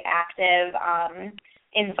very active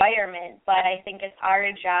environment. But I think it's our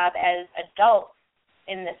job as adults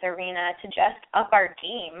in this arena to just up our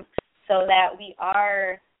game so that we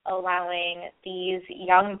are allowing these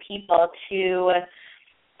young people to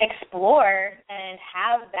explore and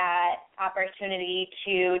have that opportunity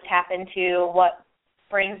to tap into what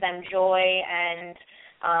brings them joy and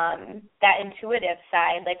that intuitive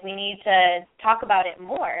side. Like, we need to talk about it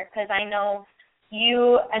more, because I know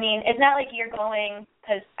it's not like you're going,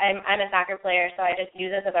 because I'm a soccer player, so I just use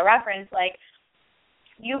this as a reference, like,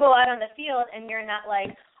 you go out on the field and you're not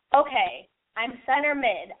like, okay, I'm center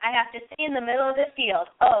mid, I have to stay in the middle of the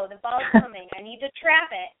field, oh, the ball's coming, I need to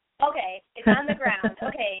trap it, okay, it's on the ground,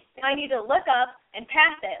 okay, now I need to look up and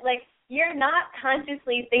pass it. Like, you're not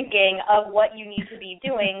consciously thinking of what you need to be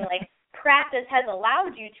doing. Like, practice has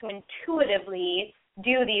allowed you to intuitively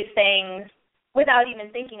do these things without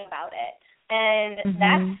even thinking about it. And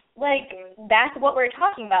that's what we're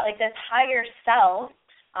talking about, like this higher self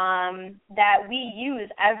that we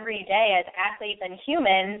use every day as athletes and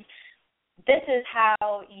humans. This is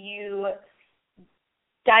how you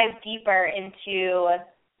dive deeper into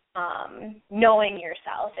knowing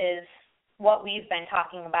yourself, is what we've been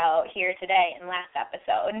talking about here today in last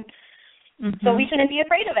episode. So we shouldn't be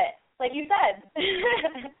afraid of it, like you said.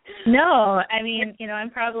 No, I mean, I'm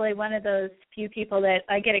probably one of those few people that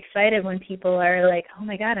I get excited when people are like, oh,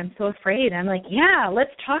 my God, I'm so afraid. I'm like, yeah,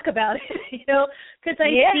 let's talk about it, because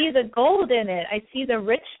I see the gold in it. I see the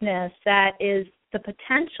richness that is the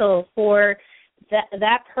potential for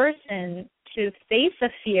that person to face a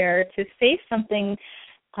fear, to face something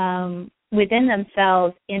within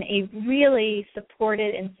themselves in a really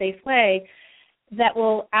supported and safe way that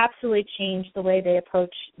will absolutely change the way they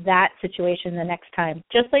approach that situation the next time.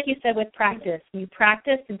 Just like you said with practice. You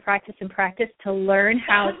practice and practice and practice to learn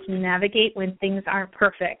how to navigate when things aren't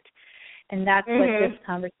perfect. And that's what this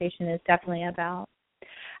conversation is definitely about.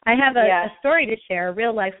 I have a story to share, a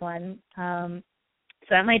real-life one.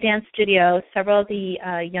 So at my dance studio, several of the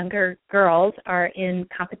younger girls are in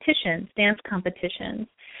competitions, dance competitions.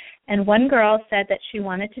 And one girl said that she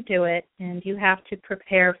wanted to do it, and you have to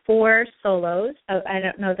prepare 4 solos. I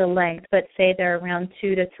don't know the length, but say they're around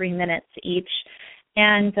 2 to 3 minutes each.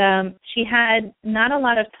 And she had not a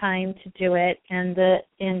lot of time to do it, and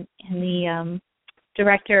the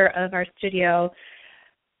director of our studio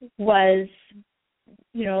was,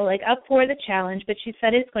 up for the challenge, but she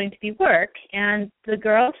said it's going to be work, and the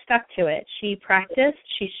girl stuck to it. She practiced,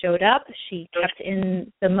 she showed up, she kept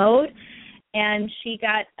in the mode, and she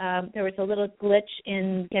got, there was a little glitch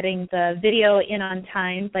in getting the video in on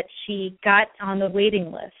time, but she got on the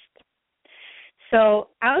waiting list. So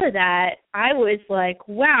out of that, I was like,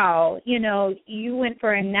 wow, you went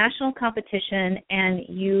for a national competition and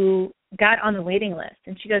you got on the waiting list.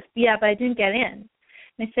 And she goes, yeah, but I didn't get in.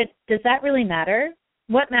 And I said, does that really matter?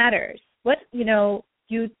 What matters? What, you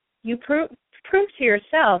prove to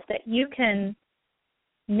yourself that you can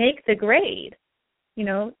make the grade.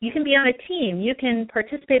 You can be on a team. You can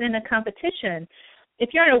participate in a competition.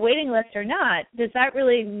 If you're on a waiting list or not, does that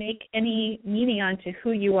really make any meaning onto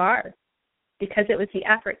who you are? Because it was the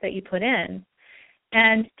effort that you put in.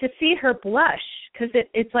 And to see her blush, because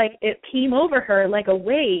it's like it came over her like a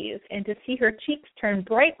wave, and to see her cheeks turn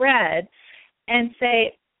bright red and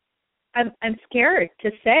say, I'm scared to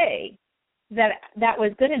say that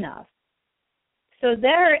was good enough. So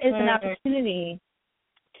there is an opportunity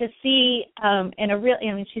to see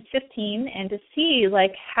she's 15, and to see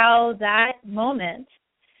like how that moment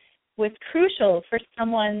was crucial for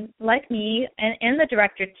someone like me and the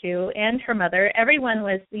director too, and her mother. Everyone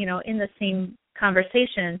was, in the same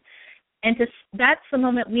conversation. And that's the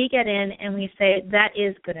moment we get in and we say, that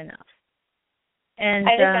is good enough. And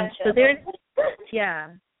so there's,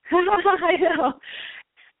 I know.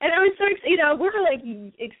 And I was so excited, we're like,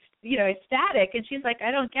 ecstatic. And she's like,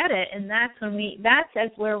 I don't get it. And that's when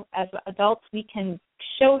as adults, we can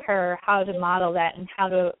show her how to model that and how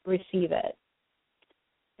to receive it.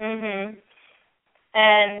 And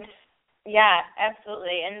yeah,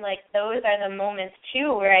 absolutely. And like those are the moments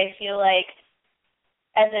too where I feel like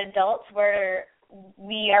as adults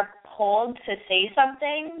we are pulled to say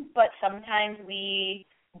something, but sometimes we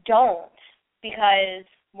don't because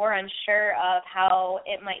we're unsure of how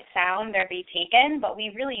it might sound or be taken, but we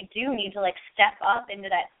really do need to like step up into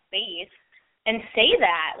that space and say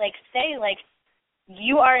that, say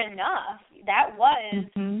you are enough. That was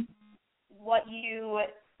what you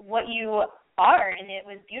are, and it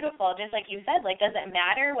was beautiful. Just like you said, does it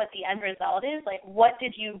matter what the end result is? What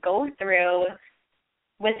did you go through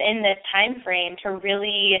within this time frame to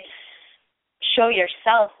really show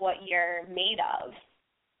yourself what you're made of?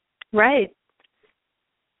 Right.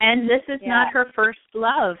 And this is not her first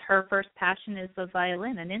love. Her first passion is the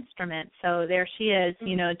violin, an instrument. So there she is,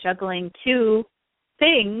 juggling 2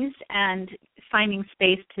 things and finding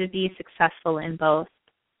space to be successful in both.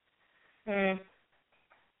 Yeah.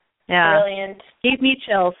 Brilliant. Gave me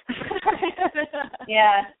chills.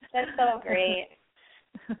 Yeah, that's so great.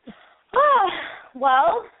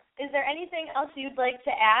 Well, is there anything else you'd like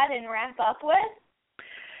to add and wrap up with?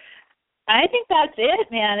 I think that's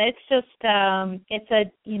it, man. It's just,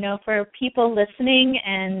 for people listening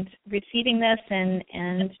and receiving this and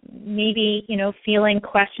maybe, feeling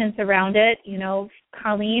questions around it,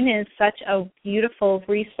 Colleen is such a beautiful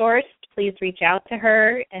resource. Please reach out to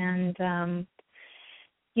her. And,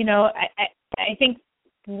 I think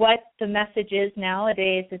what the message is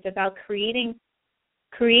nowadays is about creating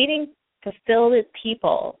fulfilled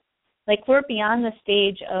people. We're beyond the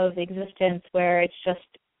stage of existence where it's just,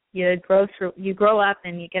 you grow up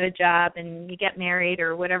and you get a job and you get married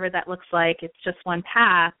or whatever that looks like. It's just one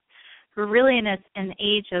path. We're really in an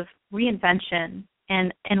age of reinvention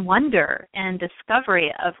and wonder and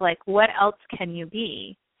discovery of what else can you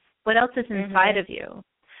be? What else is inside of you?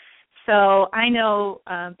 So I know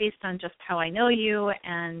based on just how I know you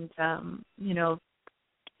and,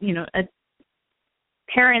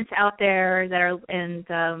 parents out there that are,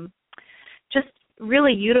 and just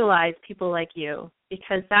really utilize people like you,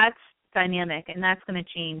 because that's dynamic and that's going to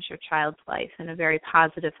change your child's life in a very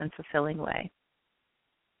positive and fulfilling way.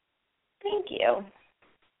 Thank you.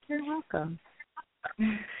 You're welcome.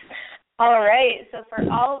 All right. So for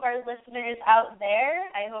all of our listeners out there,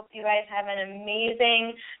 I hope you guys have an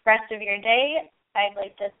amazing rest of your day. I'd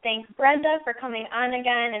like to thank Brenda for coming on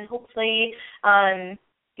again, and hopefully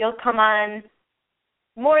you'll come on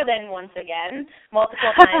more than once again,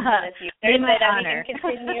 multiple times in the future, so that we can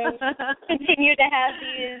continue to have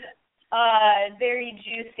these very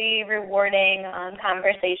juicy, rewarding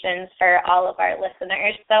conversations for all of our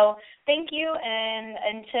listeners. So thank you, and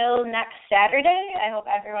until next Saturday, I hope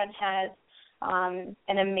everyone has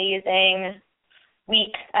an amazing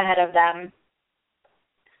week ahead of them.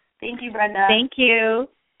 Thank you, Brenda. Thank you.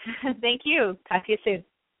 Thank you. Talk to you soon.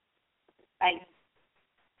 Bye.